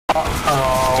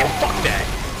Uh-oh. Fuck that.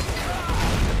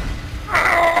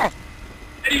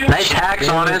 Nice hacks,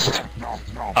 Honest.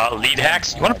 Lead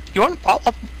hacks. You want follow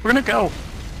up? We're gonna go.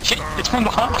 Shit, it's from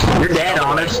behind. You're dead,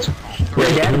 Honest. You're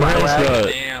dead, by the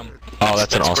way. Damn. Oh,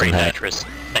 that's an awesome great, hat. Actress.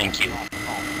 Thank you.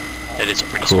 That is a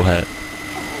pretty Cool sweet. hat.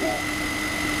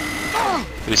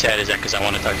 Whose hat is that? Because I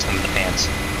want to touch them in the pants.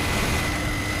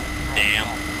 Damn.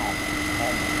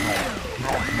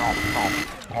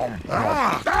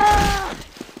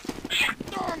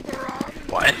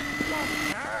 What?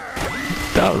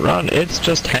 Don't run, it's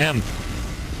just ham.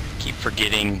 Keep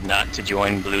forgetting not to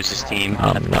join Blues' team No,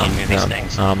 at the beginning of these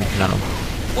things. no.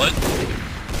 What?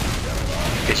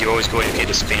 Because you always go AFK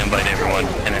to spam bite everyone,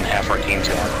 and then half our team's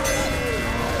gone.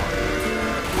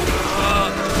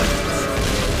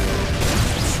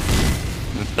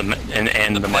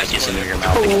 And the mic isn't in your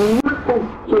mouth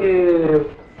again.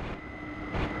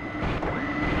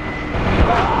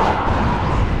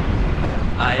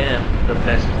 I am the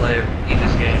best player in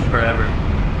this game forever.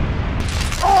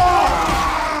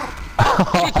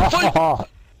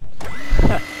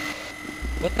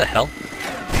 What the hell?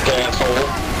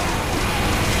 Asshole.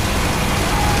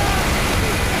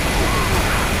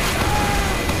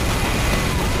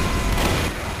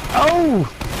 Oh!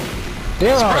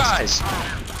 There Surprise!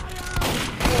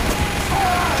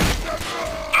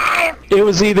 It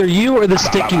was either you or the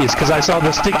stickies, because I saw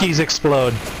the stickies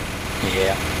explode.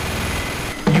 Yeah.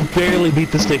 You barely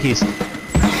beat the stickies.